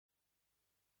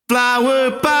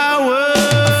Flower power.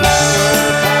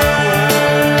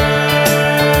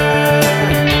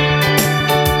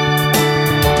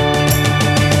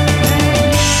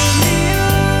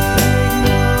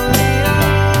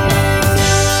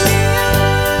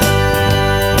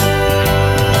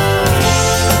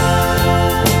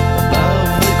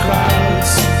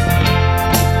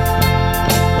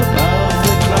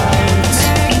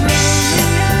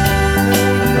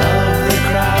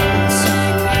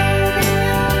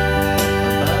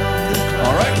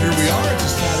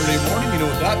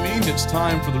 It's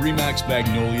time for the RE/MAX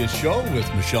Magnolia Show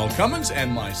with Michelle Cummins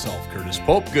and myself, Curtis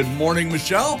Pope. Good morning,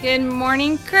 Michelle. Good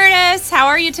morning, Curtis. How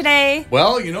are you today?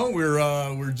 Well, you know,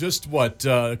 we're just,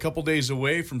 a couple days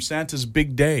away from Santa's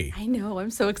big day. I know. I'm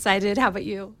so excited. How about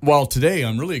you? Well, today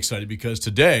I'm really excited because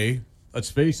today, let's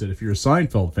face it, if you're a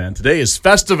Seinfeld fan, today is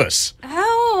Festivus.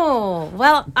 Oh,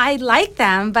 well, I like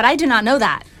them, but I do not know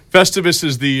that. Festivus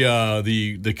is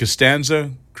the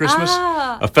Costanza Christmas,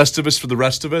 a Festivus for the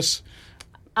rest of us.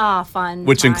 Ah, fun.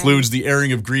 Which includes the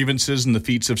airing of grievances and the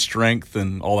feats of strength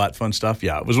and all that fun stuff.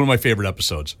 Yeah, it was one of my favorite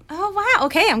episodes. Oh, wow.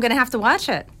 Okay, I'm going to have to watch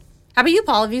it. How about you,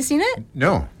 Paul? Have you seen it?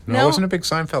 No, I wasn't a big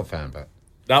Seinfeld fan, but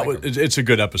it's a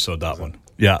good episode, that one.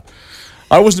 Yeah.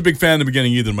 I wasn't a big fan in the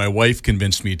beginning either. My wife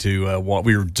convinced me to,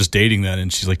 we were just dating then,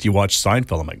 and she's like, do you watch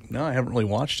Seinfeld? I'm like, no, I haven't really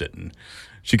watched it. And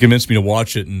she convinced me to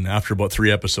watch it, and after about 3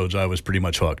 episodes, I was pretty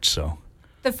much hooked, so...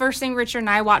 The first thing Richard and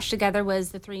I watched together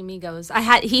was The Three Amigos.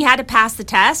 He had to pass the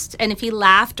test, and if he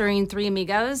laughed during Three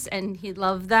Amigos and he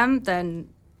loved them, then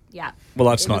yeah. Well,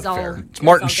 that's not fair. It's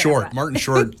Martin Short. Martin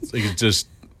Short is just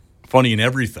funny in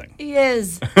everything. He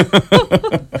is.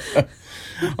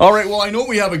 All right. Well, I know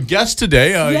we have a guest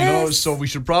today. Yes. So we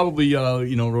should probably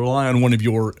rely on one of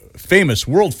your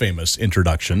world famous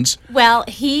introductions. Well,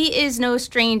 he is no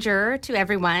stranger to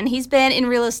everyone. He's been in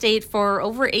real estate for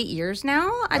over 8 years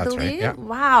now, I believe. Right, yeah.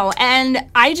 Wow. And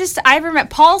I ever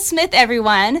met Paul Smith,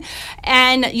 everyone.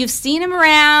 And you've seen him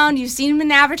around. You've seen him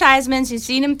in advertisements. You've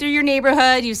seen him through your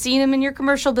neighborhood. You've seen him in your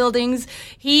commercial buildings.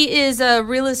 He is a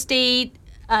real estate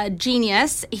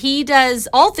genius. He does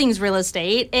all things real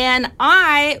estate, and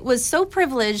I was so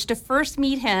privileged to first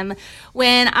meet him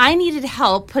when I needed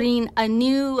help putting a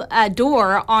new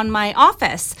door on my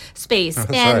office space.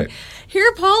 That's and right.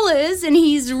 Here Paul is, and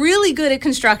he's really good at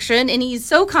construction, and he's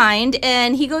so kind,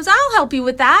 and he goes, I'll help you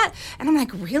with that. And I'm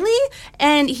like, really?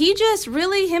 And he just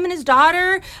really, him and his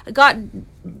daughter got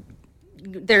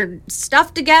their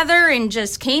stuff together and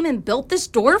just came and built this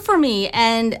door for me,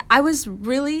 and I was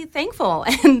really thankful.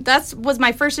 And that was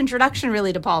my first introduction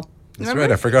really to Paul. That's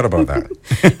right, I forgot about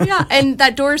that. Yeah, and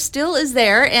that door still is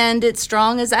there, and it's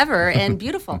strong as ever and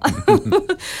beautiful.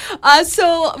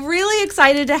 So really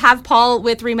excited to have Paul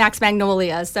with RE/MAX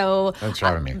Magnolia. So thanks for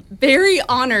having me. Very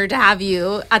honored to have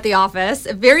you at the office.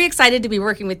 Very excited to be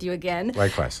working with you again.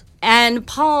 Likewise. And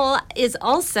Paul is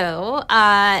also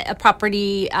a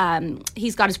property,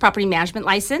 he's got his property management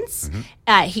license.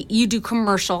 Mm-hmm. You do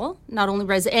commercial, not only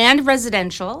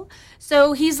residential.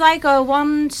 So he's like a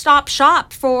one-stop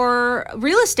shop for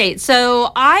real estate.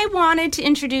 So I wanted to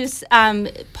introduce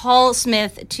Paul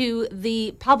Smith to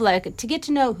the public to get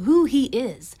to know who he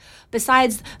is,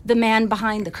 besides the man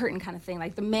behind the curtain kind of thing,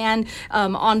 like the man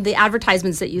on the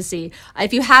advertisements that you see.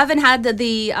 If you haven't had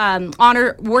the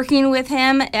honor working with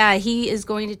him, he is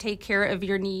going to take care of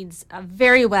your needs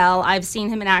very well. I've seen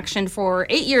him in action for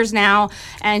 8 years now,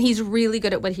 and he's really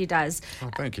good at what he does. Oh,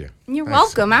 thank you. You're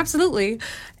welcome, absolutely.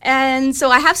 And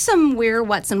so I have some where,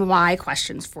 what's, and why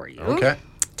questions for you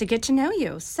to get to know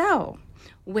you. So,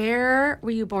 where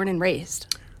were you born and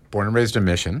raised? Born and raised in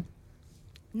Mission.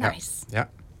 Nice. Yeah.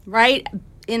 Right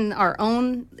in our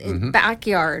own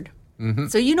backyard. Mm-hmm.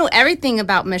 So you know everything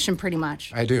about Mission pretty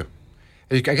much. I do.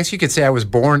 I guess you could say I was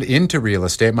born into real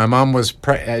estate. My mom was,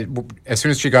 as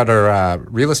soon as she got her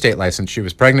real estate license, she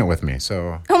was pregnant with me.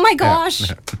 So. Oh my gosh.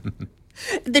 Yeah.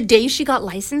 The day she got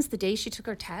licensed, the day she took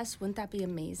her test, wouldn't that be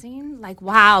amazing? Like,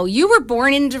 wow, you were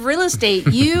born into real estate.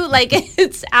 You,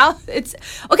 it's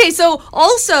okay. So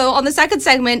also on the second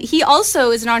segment, he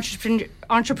also is an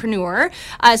entrepreneur.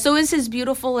 So is his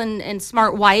beautiful and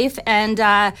smart wife. And,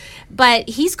 but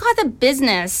he's got the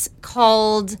business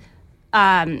called,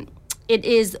 it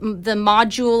is the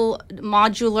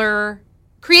modular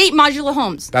Create Modular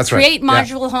Homes. That's right. Create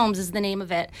Modular Homes is the name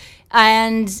of it.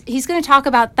 And he's going to talk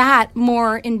about that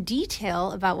more in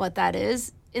detail about what that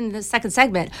is in the second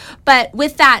segment. But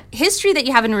with that history that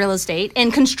you have in real estate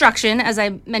and construction, as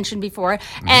I mentioned before,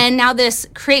 and now this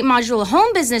Create Modular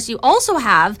Home business you also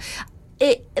have,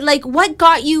 what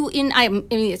got you in, I mean,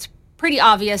 it's pretty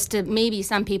obvious to maybe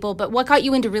some people, but what got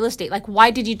you into real estate? Like,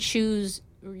 why did you choose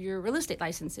your real estate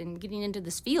license and getting into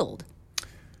this field?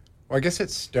 Well, I guess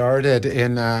it started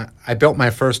in, I built my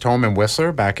first home in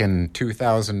Whistler back in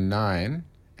 2009.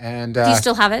 And Do you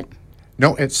still have it?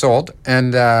 no, it sold.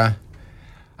 And I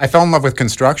fell in love with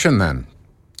construction then.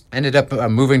 Ended up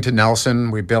moving to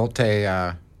Nelson. We built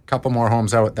a couple more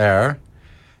homes out there.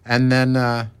 And then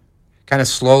kind of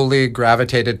slowly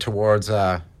gravitated towards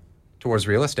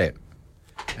real estate.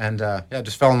 And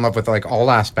just fell in love with like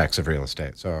all aspects of real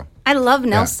estate. So I love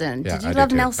Nelson. Yeah, Did you I love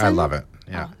do too. Nelson? I love it.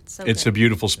 Yeah. Oh, it's so It's good. a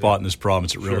beautiful spot in this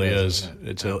province. It really is,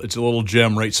 is. It's a little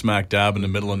gem right smack dab in the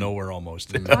middle of nowhere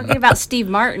almost. Talking about Steve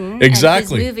Martin.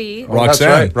 Exactly. And his movie. Oh, that's Roxanne.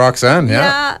 right. Roxanne,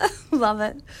 yeah. Yeah, love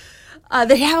it.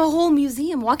 They have a whole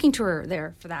museum walking tour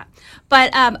there for that.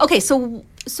 But okay, so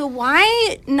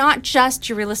why not just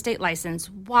your real estate license?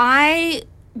 Why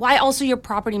also your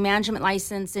property management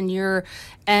license and your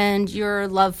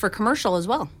love for commercial as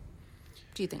well?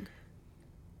 Do you think?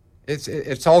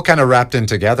 It's all kind of wrapped in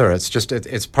together. It's just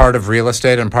it's part of real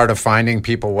estate and part of finding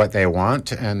people what they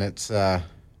want, and it's I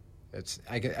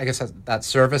guess that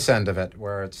service end of it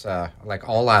where it's like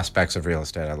all aspects of real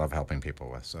estate I love helping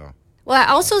people with. So Well,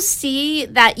 I also see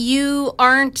that you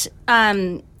aren't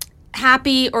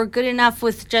happy or good enough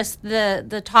with just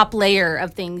the top layer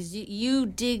of things. You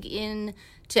dig in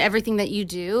to everything that you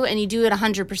do, and you do it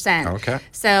 100%. Okay.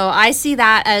 So I see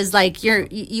that as like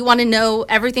you want to know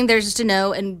everything there is to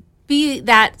know and be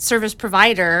that service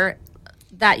provider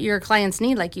that your clients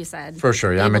need, like you said. for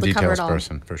sure, yeah, I'm a Able to cover details it all.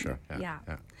 person for sure.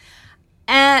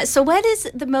 Yeah. So what is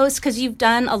the most, because you've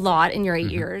done a lot in your 8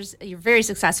 Mm-hmm. years, you're very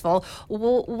successful.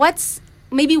 What's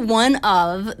maybe one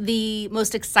of the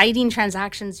most exciting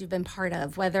transactions you've been part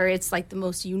of, whether it's like the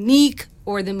most unique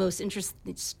or the most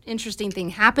interesting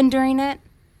thing happened during it?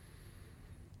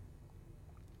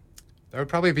 That would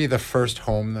probably be the first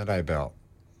home that I built.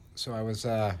 So I was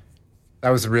that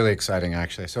was really exciting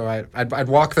actually. So I'd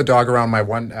walk the dog around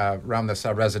around this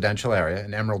residential area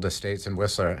in Emerald Estates in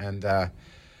Whistler, and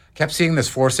kept seeing this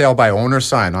for sale by owner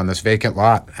sign on this vacant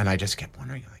lot, and I just kept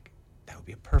wondering like that would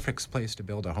be a perfect place to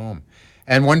build a home.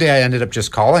 And one day I ended up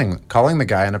just calling the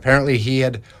guy, and apparently he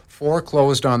had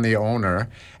foreclosed on the owner,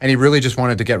 and he really just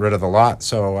wanted to get rid of the lot.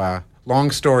 So long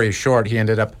story short, he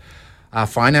ended up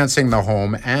financing the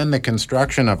home and the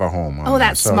construction of a home. Oh,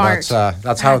 that's smart.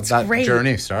 That's how That's that great.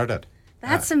 journey started.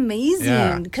 That's amazing.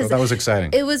 Yeah, so 'cause that was exciting.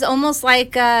 It was almost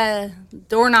like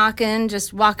door knocking,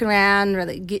 just walking around, or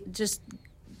just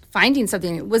finding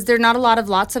something. Was there not a lot of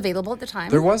lots available at the time?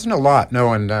 There wasn't a lot,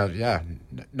 no, and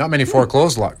not many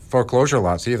foreclosure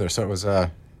lots either. So it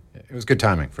was good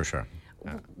timing for sure.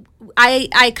 Yeah.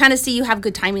 I kind of see you have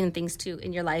good timing and things too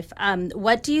in your life.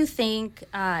 What do you think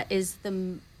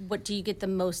what do you get the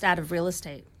most out of real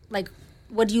estate? Like,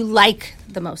 what do you like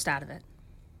the most out of it?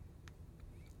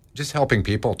 Just helping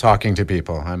people, talking to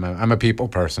people. I'm a people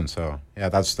person, so yeah,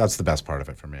 that's the best part of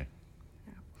it for me.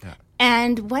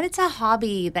 And what is a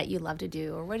hobby that you love to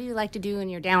do, or what do you like to do in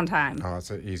your downtime? Oh,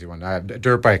 it's an easy one.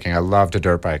 Dirt biking. I love to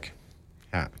dirt bike.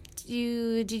 Yeah.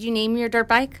 Did you name your dirt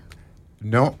bike?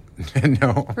 No,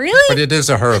 no. Really? But it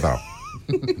is a her though.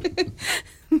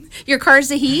 Your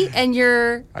car's a he, and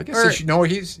your I guess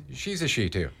she's a she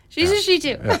too. she's a she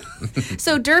too.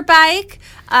 So dirt bike,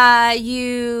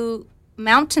 you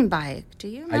mountain bike. Do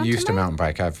you? I used to mountain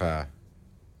bike.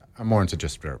 I'm more into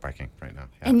just dirt biking right now.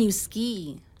 Yeah. And you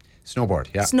ski. Snowboard.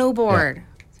 Yeah. Snowboard.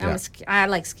 Yeah. I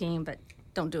like skiing, but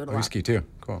don't do it a You lot. ski too.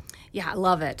 Cool. Yeah, I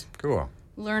love it. Cool.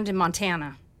 Learned in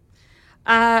Montana.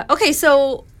 Okay,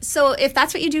 so if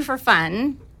that's what you do for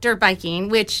fun, dirt biking,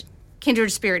 which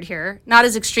kindred spirit here, not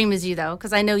as extreme as you though,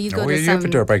 because I know you go to you some. have a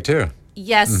dirt bike too.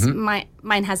 Yes,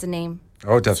 mine has a name,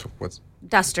 Oh, that's what's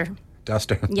Duster.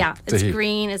 Duster. Yeah, a it's he.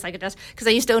 green. It's like a Duster because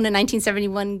I used to own a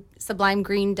 1971 Sublime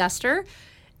green Duster.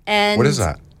 And What is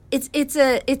that? It's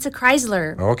a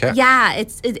Chrysler. Oh, okay. Yeah,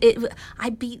 I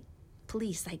beat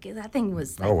police. Like that thing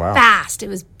was like Oh, wow. fast. It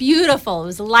was beautiful. It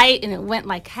was light and it went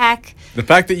like heck. The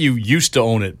fact that you used to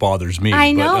own it bothers me.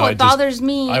 I but know it bothers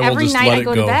me I will every just night let I it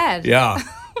go to bed. Yeah.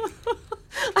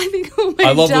 I think oh my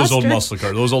I love those old Duster. muscle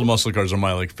cars. Those old muscle cars are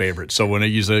my favorites. So when I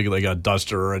use like a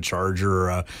Duster or a Charger or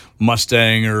a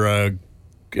Mustang or a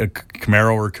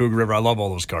Camaro or Cougar River, I love all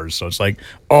those cars. So it's like,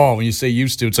 when you say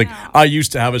used to, it's like I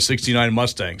used to have a '69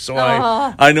 Mustang, so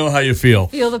I know how you feel.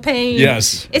 Feel the pain.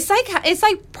 Yes. It's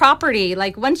like property.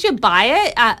 Like once you buy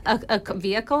it, a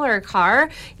vehicle or a car,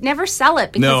 never sell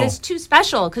it because No. it's too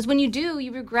special. Because when you do,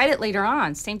 you regret it later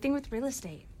on. Same thing with real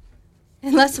estate.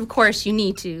 Unless, of course, you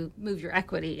need to move your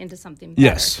equity into something better.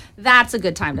 Yes. That's a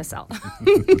good time to sell.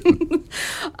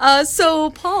 So,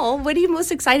 Paul, what are you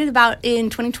most excited about in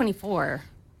 2024?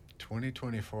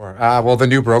 2024. Well, the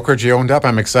new brokerage you owned up,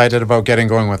 I'm excited about getting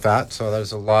going with that. So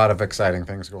there's a lot of exciting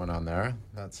things going on there.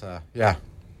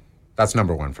 That's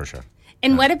number one for sure.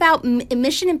 And what about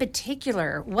Mission in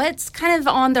particular? What's kind of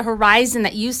on the horizon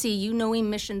that you see? You know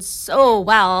Mission so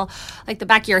well, like the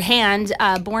back of your hand,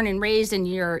 born and raised, and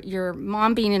your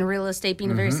mom being in real estate,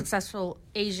 being a very successful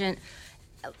agent.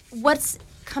 What's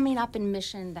coming up in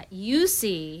Mission that you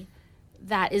see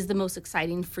that is the most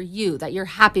exciting for you, that you're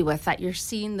happy with, that you're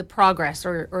seeing the progress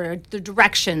or the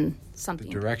direction, something?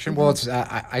 The direction? Well, it's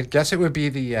I guess it would be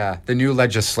the new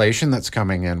legislation that's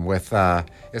coming in with,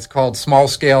 it's called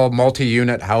small-scale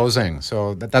multi-unit housing.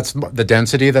 So that's the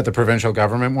density that the provincial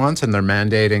government wants, and they're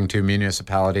mandating to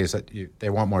municipalities that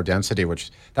they want more density,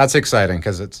 that's exciting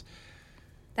because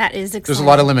that is exciting. There's a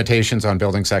lot of limitations on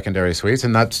building secondary suites,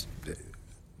 and that's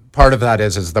part of that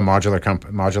is the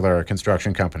modular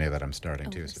construction company that I'm starting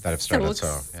that I've started. So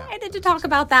excited to talk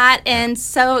about that, and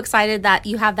so excited that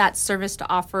you have that service to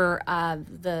offer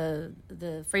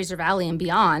the Fraser Valley and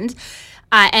beyond.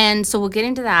 And so we'll get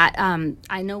into that.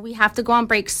 I know we have to go on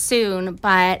break soon,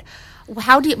 but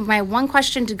my one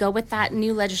question to go with that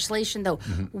new legislation, though,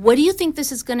 what do you think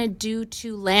this is going to do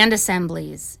to land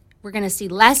assemblies? We're going to see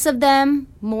less of them,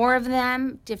 more of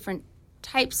them, different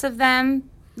types of them,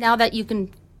 now that you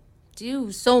can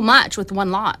do so much with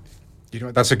one lot?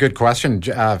 That's a good question.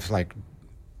 Like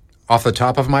off the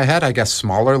top of my head, I guess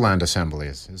smaller land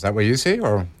assemblies. Is that what you see,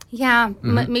 or? Yeah,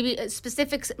 maybe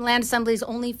specific land assemblies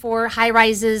only for high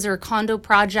rises or condo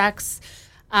projects.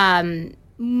 A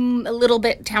little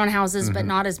bit townhouses, but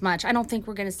not as much. I don't think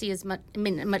we're going to see as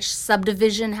much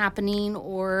subdivision happening,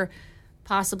 or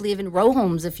possibly even row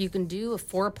homes if you can do a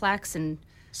fourplex and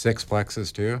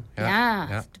sixplexes too.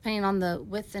 Yeah, depending on the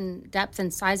width and depth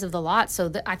and size of the lot.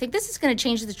 So I think this is going to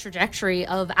change the trajectory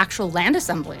of actual land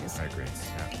assemblies. I agree.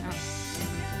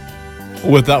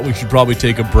 Well, with that, we should probably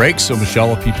take a break. So,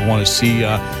 Michelle, if people want to see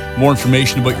more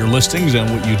information about your listings and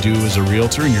what you do as a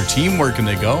realtor and your team, where can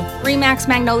they go?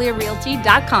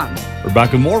 REMAXMagnoliaRealty.com. We're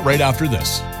back with more right after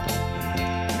this.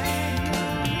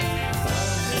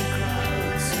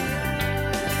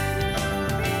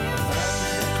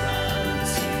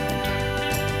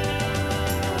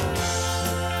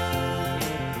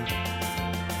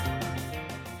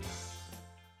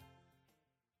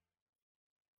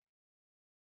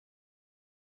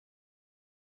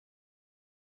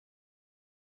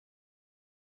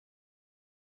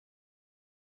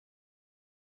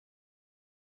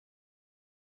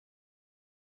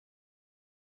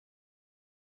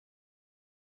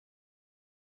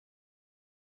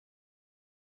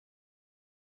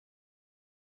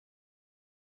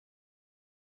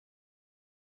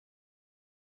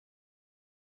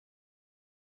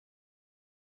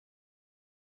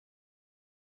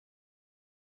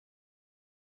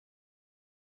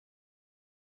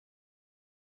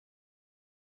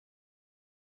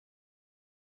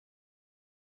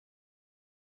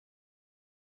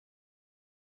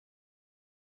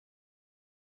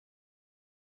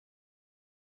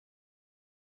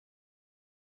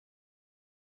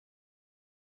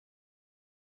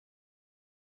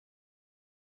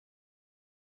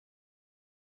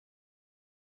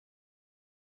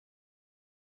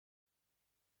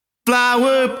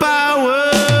 Flower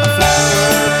power.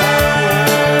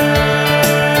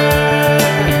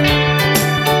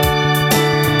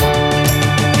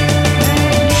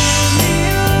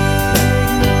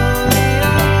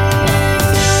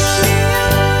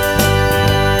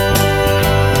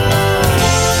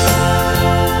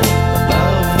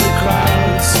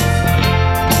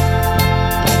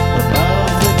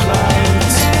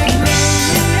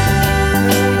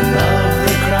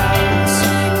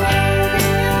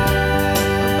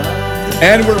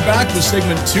 And we're back with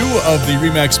segment 2 of the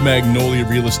RE/MAX Magnolia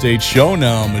Real Estate Show.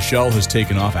 Now, Michelle has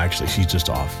taken off. Actually, she's just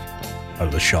off out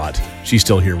of the shot. She's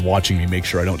still here watching me, make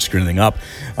sure I don't screw anything up.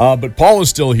 But Paul is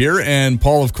still here. And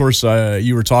Paul, of course,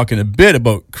 you were talking a bit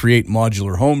about Create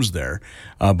Modular Homes there,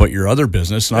 about your other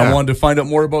business. And I wanted to find out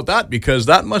more about that, because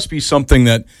that must be something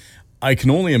that I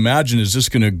can only imagine is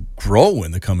just going to grow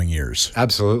in the coming years.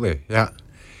 Absolutely, yeah.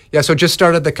 Yeah, so just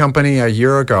started the company a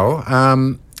year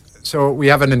ago. So we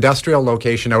have an industrial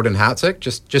location out in Hatsick,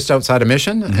 just outside of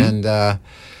Mission. And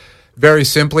very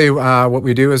simply, what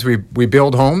we do is we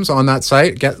build homes on that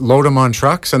site, load them on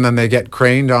trucks, and then they get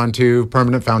craned onto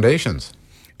permanent foundations.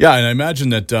 Yeah, and I imagine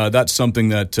that that's something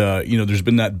that,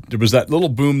 there was that little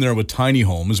boom there with tiny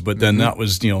homes, but then that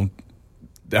was,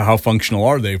 how functional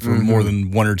are they for more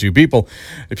than one or two people?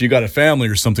 If you got a family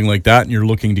or something like that, and you're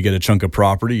looking to get a chunk of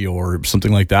property or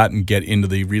something like that, and get into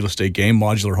the real estate game,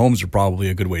 modular homes are probably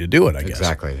a good way to do it. I guess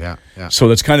Exactly. Yeah. So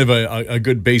that's kind of a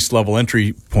good base level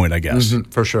entry point, I guess.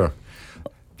 For sure.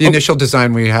 The initial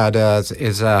design we had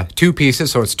is 2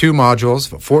 pieces, so it's 2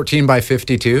 modules, 14 by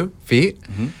 52 feet,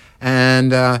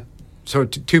 and so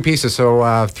 2 pieces, so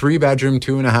 3-bedroom,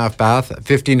 2.5 bath,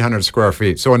 1,500 square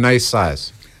feet, so a nice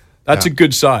size. That's a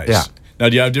good size. Yeah. Now,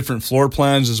 do you have different floor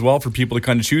plans as well for people to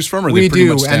kind of choose from? Or are We they pretty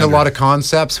do, much and standard? a lot of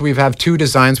concepts. We've had 2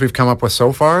 designs we've come up with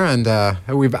so far, and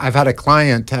I've had a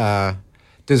client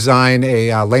design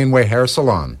a laneway hair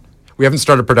salon. We haven't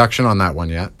started production on that one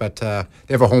yet, but they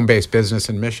have a home-based business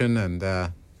in Mission, and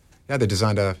they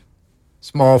designed a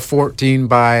small 14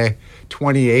 by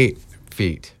 28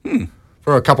 feet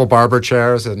for a couple barber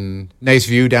chairs and nice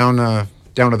view down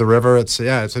to the river. It's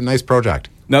a nice project.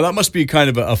 Now, that must be kind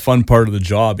of a fun part of the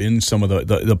job in some of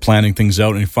the planning things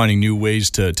out and finding new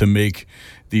ways to make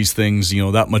these things,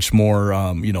 that much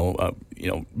more,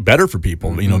 better for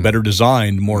people, better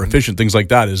designed, more efficient, things like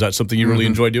that. Is that something you really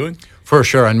enjoy doing? For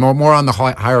sure, and more on the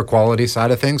higher quality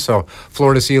side of things. So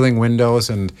floor-to-ceiling windows,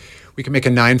 and we can make a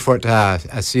 9-foot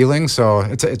ceiling. So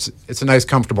it's a nice,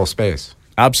 comfortable space.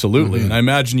 Absolutely. And I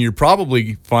imagine you're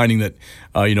probably finding that,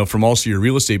 from also your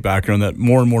real estate background, that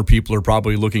more and more people are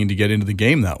probably looking to get into the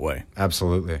game that way.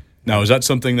 Absolutely. Now, is that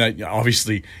something that,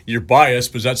 obviously, you're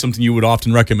biased, but is that something you would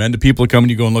often recommend to people coming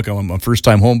to you going, look, I'm a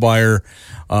first-time home buyer,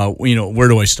 where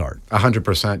do I start?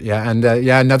 100%, yeah. And,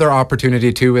 another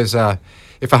opportunity, too, is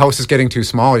if a house is getting too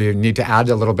small, you need to add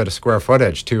a little bit of square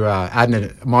footage to add a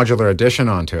modular addition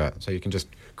onto it. So you can just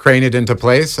crane it into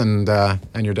place, and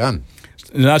you're done.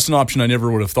 And that's an option I never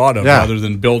would have thought of. Yeah. Rather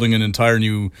than building an entire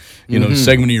new,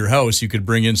 segment of your house, you could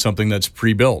bring in something that's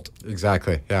pre-built.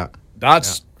 Exactly, yeah.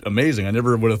 That's amazing. I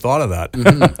never would have thought of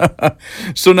that.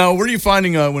 So now, what are you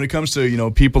finding when it comes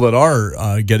to people that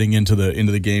are getting into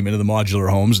the game, into the modular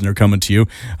homes, and they're coming to you?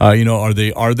 Are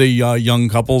they young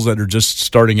couples that are just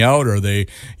starting out? Or are they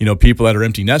people that are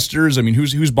empty nesters? I mean,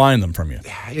 who's buying them from you?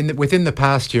 Within the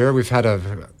past year, we've had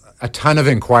a ton of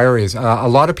inquiries. A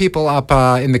lot of people up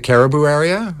in the Caribou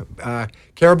area.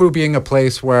 Caribou being a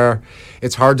place where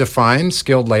it's hard to find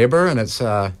skilled labor, and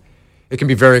it can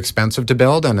be very expensive to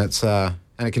build, and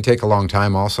it can take a long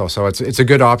time also. So it's a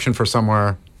good option for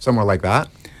somewhere like that.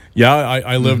 Yeah,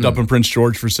 I lived up in Prince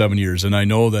George for 7 years, and I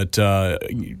know that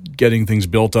getting things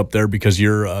built up there, because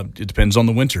it depends on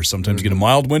the winter. Sometimes you get a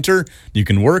mild winter, you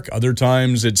can work. Other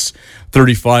times it's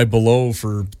 35 below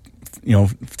for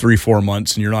 3-4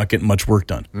 months, and you're not getting much work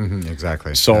done.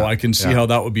 Exactly. So I can see how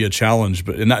that would be a challenge,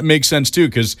 and that makes sense too,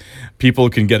 because people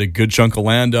can get a good chunk of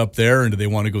land up there, and do they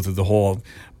want to go through the whole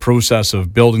process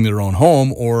of building their own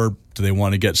home, or do they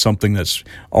want to get something that's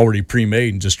already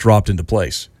pre-made and just dropped into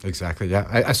place? Exactly. Yeah,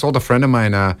 I sold a friend of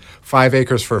mine 5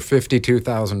 acres for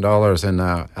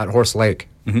 $52,000 at Horse Lake.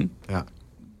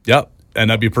 Yeah,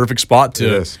 and that'd be a perfect spot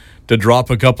to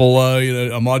drop a couple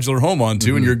a modular home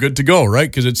onto, and you're good to go, right?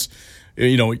 Because it's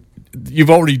you've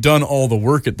already done all the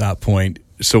work at that point.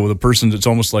 So with a person, it's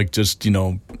almost like just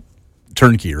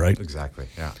turnkey, right? Exactly.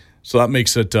 Yeah. So that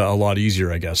makes it a lot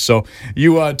easier, I guess. So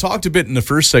you talked a bit in the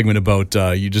first segment about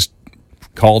you just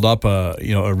called up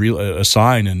a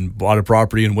sign and bought a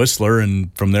property in Whistler,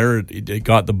 and from there it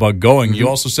got the bug going. You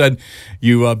also said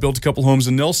you built a couple homes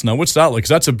in Nilsson. Now, what's that like? Because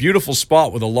that's a beautiful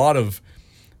spot with a lot of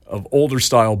older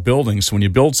style buildings. So when you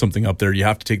build something up there, you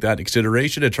have to take that into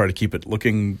consideration to try to keep it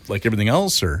looking like everything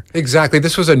else, or Exactly.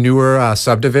 This was a newer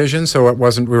subdivision, so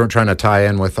we weren't trying to tie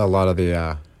in with a lot of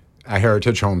the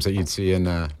heritage homes that you'd see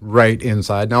in right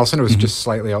inside Nelson. It was just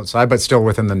slightly outside, but still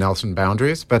within the Nelson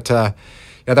boundaries. But that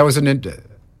was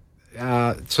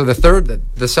so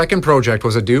the second project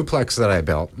was a duplex that I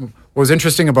built. What was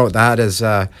interesting about that is,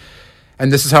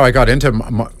 and this is how I got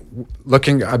into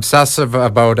looking obsessive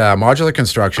about modular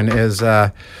construction, is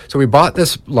so we bought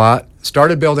this lot,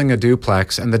 started building a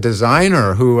duplex, and the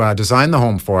designer who designed the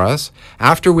home for us,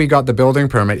 after we got the building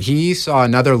permit, he saw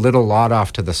another little lot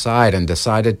off to the side and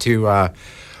decided to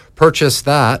purchase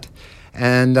that.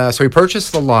 And so he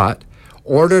purchased the lot,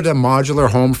 ordered a modular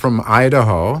home from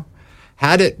Idaho,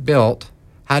 had it built,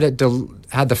 had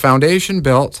the foundation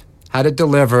built, had it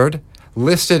delivered,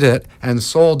 listed it, and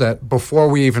sold it before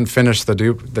we even finished the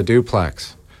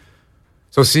duplex.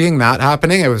 So seeing that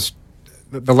happening, it was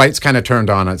the lights kind of turned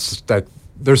on. It's that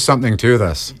there's something to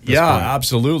this. Yeah, point.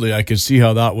 Absolutely. I could see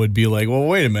how that would be like, well,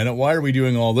 wait a minute, why are we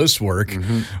doing all this work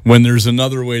when there's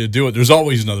another way to do it? There's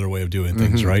always another way of doing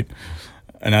things, right?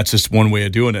 And that's just one way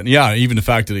of doing it. And yeah, even the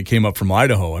fact that it came up from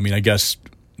Idaho, I mean, I guess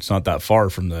it's not that far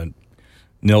from the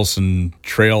Nelson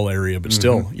Trail area, but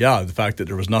still, yeah, the fact that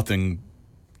there was nothing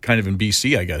kind of in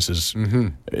BC, I guess, is,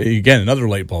 again, another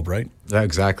light bulb, right? Yeah,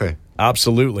 exactly.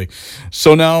 Absolutely.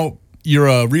 So now you're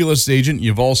a real estate agent.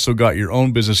 You've also got your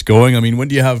own business going. I mean, when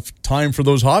do you have time for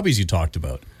those hobbies you talked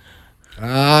about?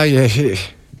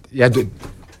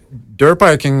 Dirt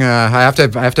biking. I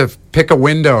have to pick a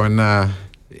window, and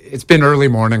it's been early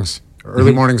mornings.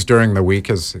 Early mornings during the week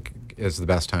is the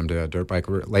best time to dirt bike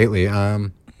lately.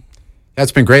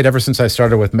 It's been great ever since I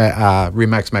started with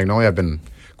Remax Magnolia. I've been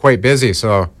quite busy,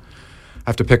 so I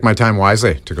have to pick my time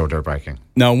wisely to go dirt biking.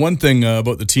 Now, one thing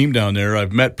about the team down there,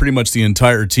 I've met pretty much the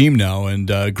entire team now, and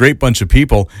a great bunch of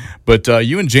people, but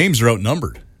you and James are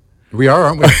outnumbered. We are,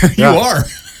 aren't we? You are.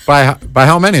 By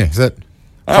how many? Is it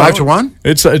 5 to 1?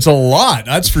 It's a lot,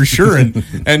 that's for sure.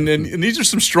 And these are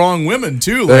some strong women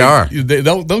too. They are.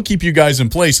 They'll keep you guys in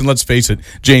place. And let's face it,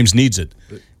 James needs it.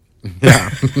 Yeah,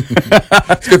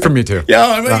 it's good for me too. Yeah,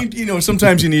 I mean,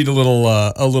 sometimes you need a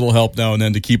little help now and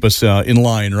then to keep us in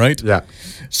line, right? Yeah.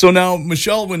 So now,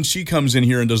 Michelle, when she comes in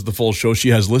here and does the full show, she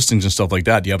has listings and stuff like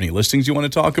that. Do you have any listings you want to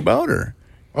talk about, or?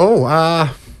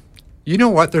 Oh, you know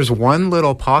what? There's one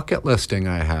little pocket listing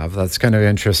I have that's kind of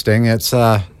interesting. It's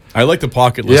I like the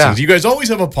pocket listings. You guys always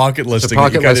have a pocket listing. It's a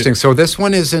pocket listing. So this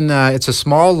one is in. It's a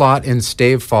small lot in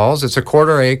Stave Falls. It's a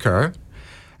 1/4 acre,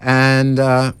 and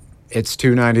it's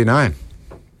 $299.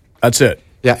 That's it.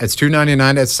 Yeah, it's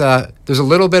 $299. It's there's a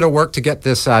little bit of work to get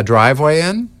this driveway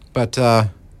in, but there's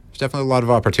definitely a lot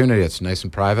of opportunity. It's nice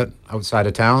and private outside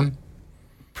of town.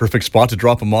 Perfect spot to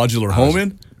drop a modular home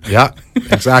in. Yeah,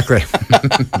 exactly.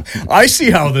 I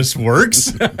see how this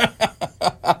works.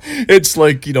 It's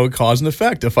like, cause and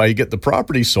effect. If I get the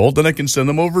property sold, then I can send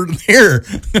them over there.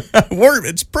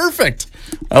 It's perfect.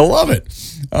 I love it.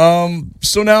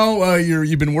 So now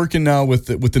you've been working now with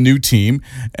the new team,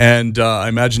 and I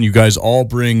imagine you guys all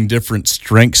bring different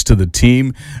strengths to the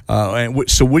team.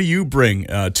 So what do you bring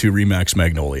to Remax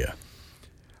Magnolia?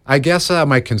 I guess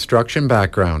my construction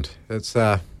background. It's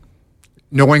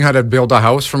knowing how to build a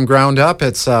house from ground up.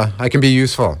 It's I can be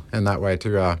useful in that way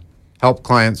to help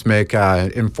clients make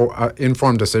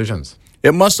informed decisions.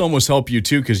 It must almost help you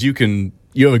too, because you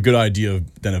have a good idea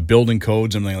of building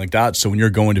codes and everything like that. So when you're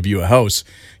going to view a house,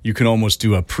 you can almost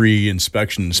do a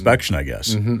pre-inspection, I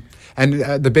guess. Mm-hmm. And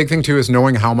the big thing too is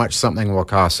knowing how much something will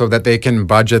cost, so that they can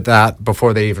budget that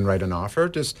before they even write an offer.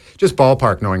 Just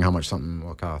ballpark knowing how much something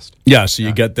will cost. Yeah. So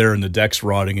you get there and the deck's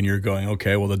rotting, and you're going,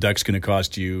 okay, well the deck's going to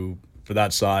cost you for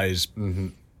that size. Mm-hmm.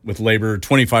 With labor,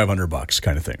 $2,500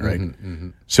 kind of thing, right? Mm-hmm, mm-hmm.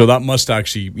 So that must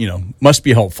actually, must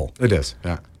be helpful. It is,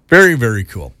 yeah. Very, very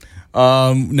cool.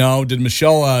 Now, did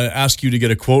Michelle ask you to get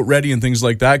a quote ready and things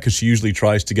like that? Because she usually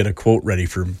tries to get a quote ready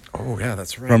from. Oh yeah,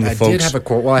 that's right. From the folks. I did have a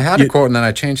quote. Well, I had a quote and then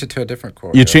I changed it to a different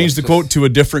quote. You changed the quote to a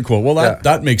different quote. Well,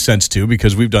 that makes sense too,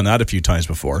 because we've done that a few times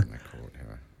before.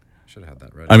 Should have had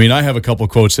that ready. I mean, I have a couple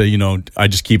of quotes that, I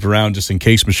just keep around just in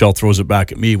case Michelle throws it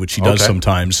back at me, which she does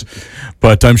sometimes.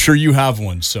 But I'm sure you have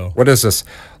one. So what is this?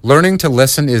 Learning to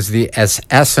listen is the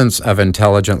essence of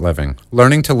intelligent living.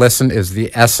 Learning to listen is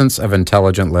the essence of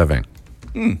intelligent living.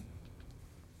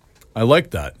 I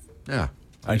like that. Yeah.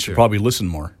 I should probably listen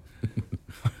more.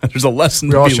 There's a lesson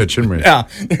we all should, shouldn't we? Yeah,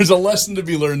 there's a lesson to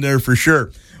be learned there for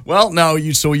sure. Well, now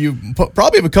you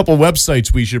probably have a couple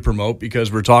websites we should promote,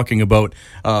 because we're talking about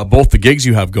both the gigs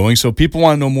you have going. So if people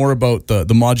want to know more about the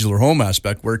modular home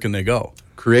aspect, where can they go?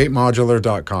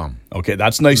 CreateModular.com. Okay,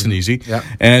 that's nice and easy. Yeah.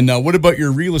 And what about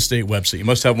your real estate website? You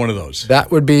must have one of those.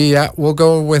 That would be, we'll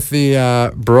go with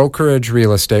the brokerage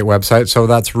real estate website. So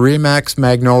that's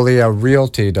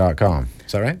RemaxMagnoliaRealty.com.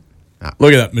 Is that right? Yeah.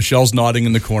 Look at that. Michelle's nodding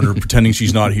in the corner, pretending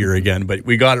she's not here again. But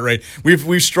we got it right.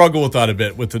 We've struggled with that a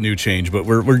bit with the new change, but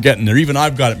we're getting there. Even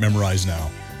I've got it memorized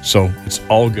now. So it's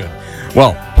all good.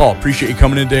 Well, Paul, appreciate you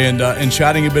coming in today and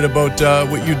chatting a bit about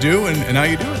what you do and how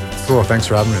you do it. Cool. Thanks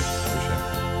for having me.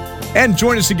 And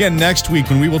join us again next week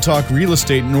when we will talk real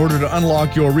estate in order to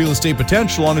unlock your real estate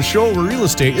potential on a show where real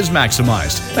estate is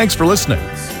maximized. Thanks for listening.